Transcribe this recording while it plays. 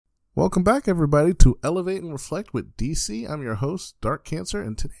Welcome back, everybody, to Elevate and Reflect with DC. I'm your host, Dark Cancer,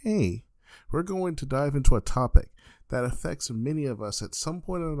 and today we're going to dive into a topic that affects many of us at some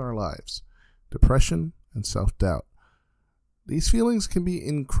point in our lives: depression and self-doubt. These feelings can be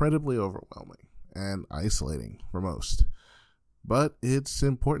incredibly overwhelming and isolating for most, but it's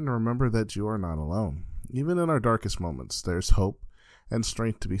important to remember that you are not alone. Even in our darkest moments, there's hope and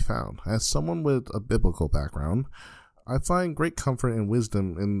strength to be found. As someone with a biblical background, I find great comfort and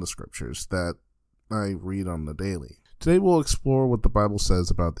wisdom in the scriptures that I read on the daily. Today we'll explore what the Bible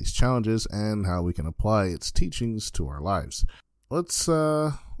says about these challenges and how we can apply its teachings to our lives. Let's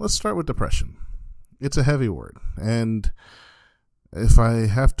start with depression. It's a heavy word, and if I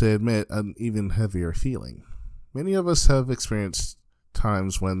have to admit, an even heavier feeling. Many of us have experienced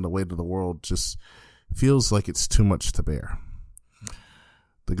times when the weight of the world just feels like it's too much to bear.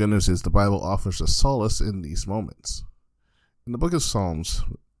 The good news is the Bible offers us solace in these moments. In the book of Psalms,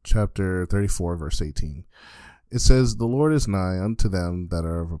 chapter 34, verse 18, it says, "The Lord is nigh unto them that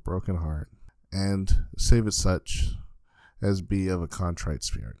are of a broken heart, and saveth such as be of a contrite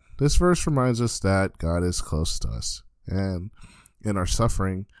spirit." This verse reminds us that God is close to us, and in our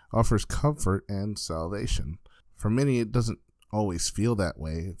suffering offers comfort and salvation. For many, it doesn't always feel that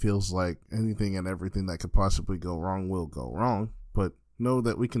way. It feels like anything and everything that could possibly go wrong will go wrong, but know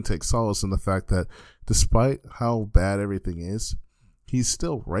that we can take solace in the fact that despite how bad everything is, He's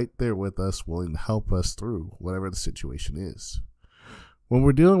still right there with us, willing to help us through whatever the situation is. When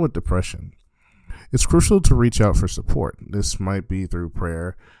we're dealing with depression, it's crucial to reach out for support. This might be through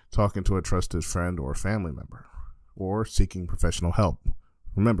prayer, talking to a trusted friend or family member, or seeking professional help.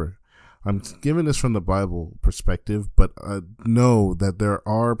 Remember, I'm giving this from the Bible perspective, but know that there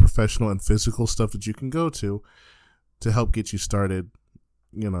are professional and physical stuff that you can go to help get you started.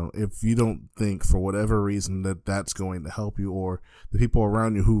 If you don't think for whatever reason that that's going to help you, or the people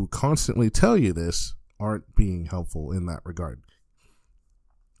around you who constantly tell you this aren't being helpful in that regard.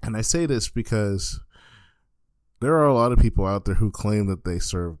 And I say this because there are a lot of people out there who claim that they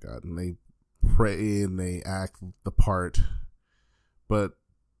serve God and they pray and they act the part, but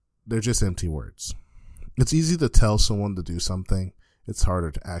they're just empty words. It's easy to tell someone to do something. It's harder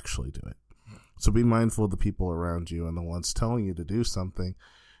to actually do it. So be mindful of the people around you and the ones telling you to do something.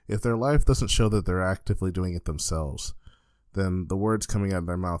 If their life doesn't show that they're actively doing it themselves, then the words coming out of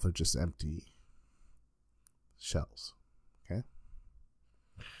their mouth are just empty shells. Okay?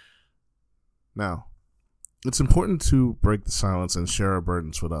 Now, it's important to break the silence and share our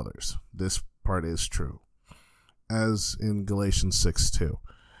burdens with others. This part is true. As in Galatians 6:2,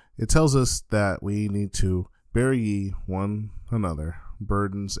 it tells us that we need to bear ye one another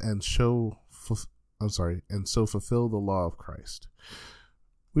burdens and so fulfill the law of Christ.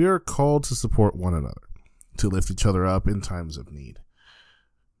 We are called to support one another, to lift each other up in times of need,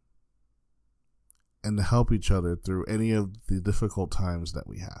 and to help each other through any of the difficult times that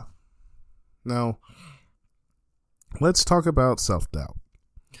we have. Now, let's talk about self-doubt.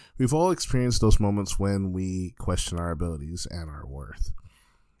 We've all experienced those moments when we question our abilities and our worth.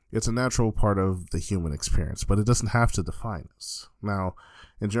 It's a natural part of the human experience, but it doesn't have to define us. Now,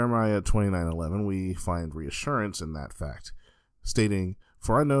 in Jeremiah 29:11, we find reassurance in that fact, stating,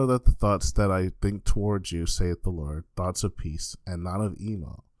 "For I know that the thoughts that I think towards you, saith the Lord, thoughts of peace and not of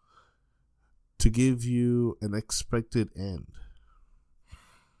evil, to give you an expected end."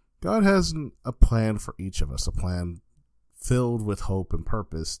 God has a plan for each of us, a plan filled with hope and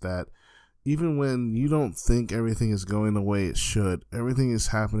purpose that even when you don't think everything is going the way it should, everything is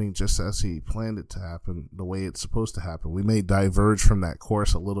happening just as He planned it to happen, the way it's supposed to happen. We may diverge from that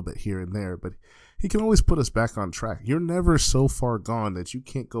course a little bit here and there, but He can always put us back on track. You're never so far gone that you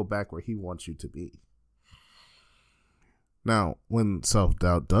can't go back where He wants you to be. Now, when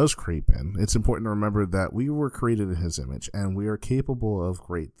self-doubt does creep in, it's important to remember that we were created in His image and we are capable of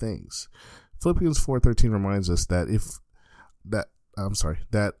great things. Philippians 4:13 reminds us that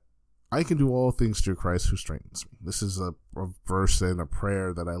that I can do all things through Christ who strengthens me. This is a verse and a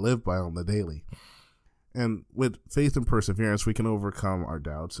prayer that I live by on the daily. And with faith and perseverance, we can overcome our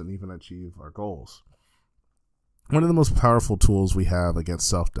doubts and even achieve our goals. One of the most powerful tools we have against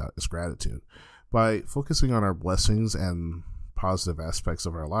self-doubt is gratitude. By focusing on our blessings and positive aspects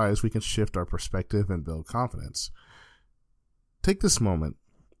of our lives, we can shift our perspective and build confidence. Take this moment,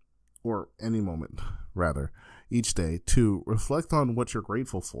 or any moment, rather, each day to reflect on what you're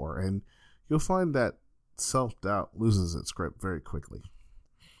grateful for, and you'll find that self-doubt loses its grip very quickly.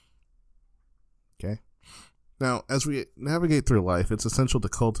 Okay? Now, as we navigate through life, it's essential to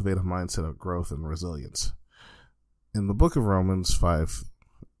cultivate a mindset of growth and resilience. In the book of Romans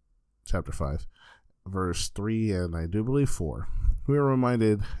chapter 5, verse 3, and I do believe 4, we are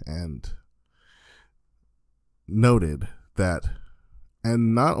reminded and noted that,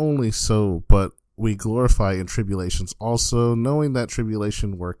 and not only so, but we glorify in tribulations also, knowing that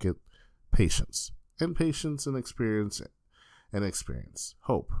tribulation worketh patience, and patience and experience,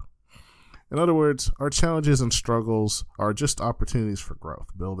 hope. In other words, our challenges and struggles are just opportunities for growth,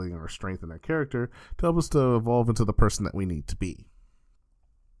 building our strength and our character to help us to evolve into the person that we need to be.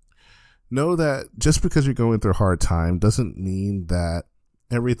 Know that just because you're going through a hard time doesn't mean that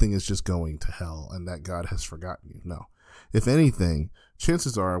everything is just going to hell and that God has forgotten you. No. If anything,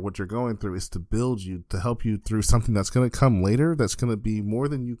 chances are what you're going through is to build you, to help you through something that's going to come later, that's going to be more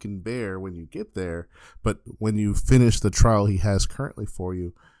than you can bear when you get there. But when you finish the trial he has currently for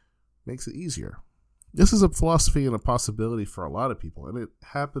you, makes it easier. This is a philosophy and a possibility for a lot of people, and it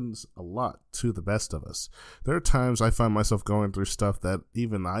happens a lot to the best of us. There are times I find myself going through stuff that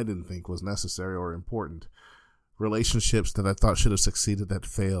even I didn't think was necessary or important. Relationships that I thought should have succeeded that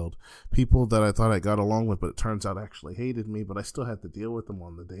failed. People that I thought I got along with, but it turns out actually hated me, but I still had to deal with them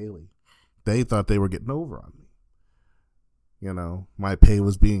on the daily. They thought they were getting over on me. You know, my pay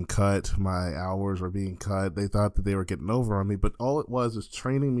was being cut, my hours were being cut. They thought that they were getting over on me, but all it was is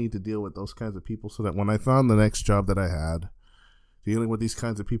training me to deal with those kinds of people so that when I found the next job that I had, dealing with these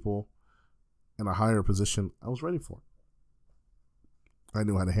kinds of people in a higher position, I was ready for it. I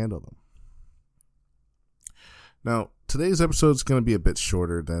knew how to handle them. Now, today's episode is going to be a bit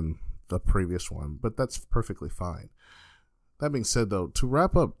shorter than the previous one, but that's perfectly fine. That being said, though, to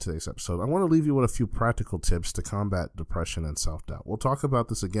wrap up today's episode, I want to leave you with a few practical tips to combat depression and self-doubt. We'll talk about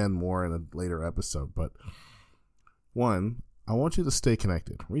this again more in a later episode, but one, I want you to stay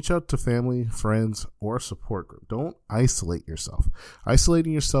connected. Reach out to family, friends, or a support group. Don't isolate yourself.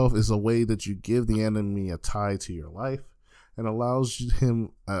 Isolating yourself is a way that you give the enemy a tie to your life and allows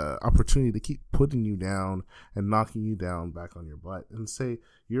him opportunity to keep putting you down and knocking you down back on your butt and say,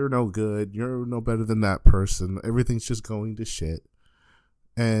 you're no good, you're no better than that person, everything's just going to shit,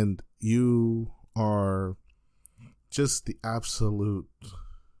 and you are just the absolute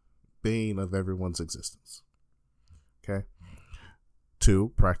bane of everyone's existence. Okay?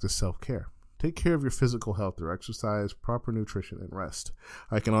 2, practice self-care. Take care of your physical health through exercise, proper nutrition, and rest.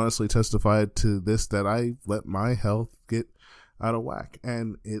 I can honestly testify to this that I let my health get out of whack,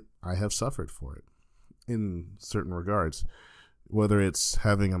 and I have suffered for it in certain regards. Whether it's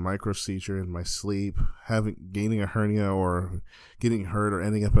having a micro seizure in my sleep, gaining a hernia, or getting hurt, or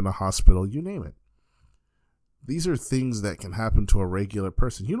ending up in a hospital, you name it. These are things that can happen to a regular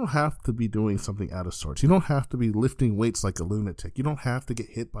person. You don't have to be doing something out of sorts. You don't have to be lifting weights like a lunatic. You don't have to get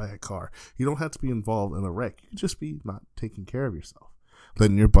hit by a car. You don't have to be involved in a wreck. You can just be not taking care of yourself.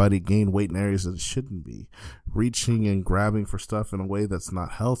 Letting your body gain weight in areas that it shouldn't be. Reaching and grabbing for stuff in a way that's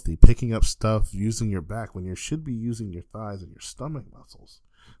not healthy. Picking up stuff using your back when you should be using your thighs and your stomach muscles.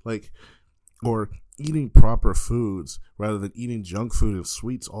 Or eating proper foods rather than eating junk food and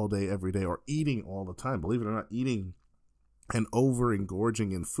sweets all day, every day, or eating all the time. Believe it or not, eating and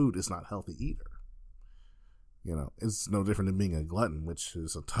over-engorging in food is not healthy either. You know, it's no different than being a glutton, which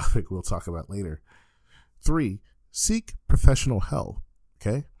is a topic we'll talk about later. 3, seek professional help,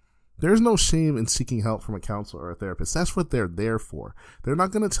 okay? There's no shame in seeking help from a counselor or a therapist. That's what they're there for. They're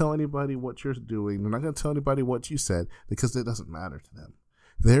not going to tell anybody what you're doing. They're not going to tell anybody what you said because it doesn't matter to them.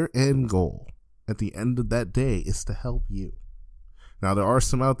 Their end goal at the end of that day is to help you. Now, there are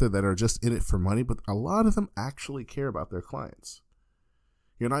some out there that are just in it for money, but a lot of them actually care about their clients.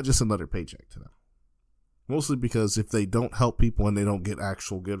 You're not just another paycheck to them. Mostly because if they don't help people and they don't get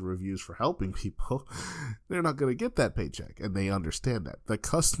actual good reviews for helping people, they're not going to get that paycheck, and they understand that. The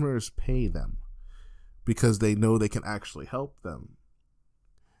customers pay them because they know they can actually help them.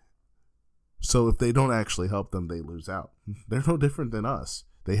 So if they don't actually help them, they lose out. They're no different than us.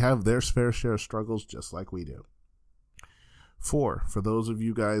 They have their fair share of struggles just like we do. 4, for those of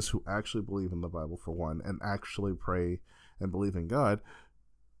you guys who actually believe in the Bible, for one, and actually pray and believe in God,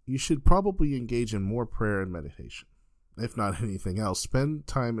 you should probably engage in more prayer and meditation. If not anything else, spend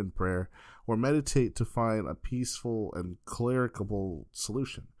time in prayer or meditate to find a peaceful and clericable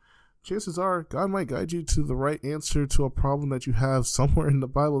solution. Chances are God might guide you to the right answer to a problem that you have somewhere in the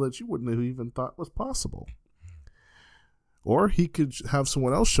Bible that you wouldn't have even thought was possible. Or he could have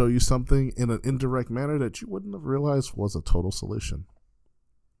someone else show you something in an indirect manner that you wouldn't have realized was a total solution.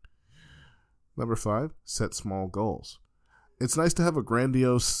 Number 5, set small goals. It's nice to have a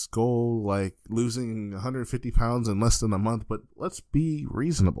grandiose goal like losing 150 pounds in less than a month, but let's be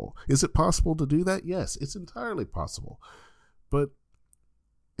reasonable. Is it possible to do that? Yes, it's entirely possible. But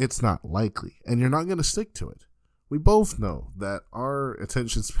it's not likely, and you're not going to stick to it. We both know that our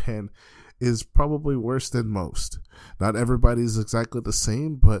attention span is probably worse than most. Not everybody's exactly the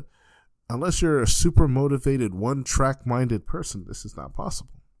same, but unless you're a super motivated, one-track minded person, this is not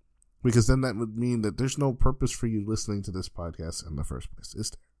possible. Because then that would mean that there's no purpose for you listening to this podcast in the first place,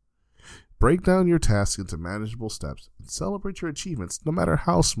 is there? Break down your tasks into manageable steps and celebrate your achievements, no matter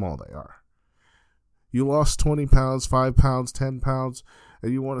how small they are. You lost 20 pounds, 5 pounds, 10 pounds,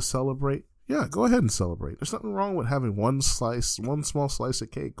 and you want to celebrate? Yeah, go ahead and celebrate. There's nothing wrong with having one small slice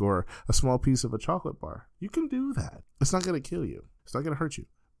of cake or a small piece of a chocolate bar. You can do that. It's not going to kill you. It's not going to hurt you.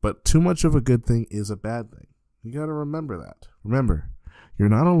 But too much of a good thing is a bad thing. You got to remember that. Remember, you're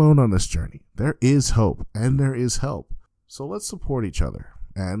not alone on this journey. There is hope and there is help. So let's support each other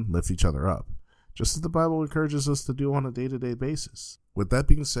and lift each other up, just as the Bible encourages us to do on a day-to-day basis. With that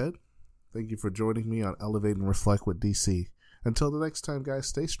being said, thank you for joining me on Elevate and Reflect with DC. Until the next time, guys,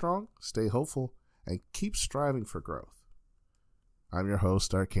 stay strong, stay hopeful, and keep striving for growth. I'm your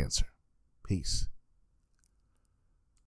host, Dark Cancer. Peace.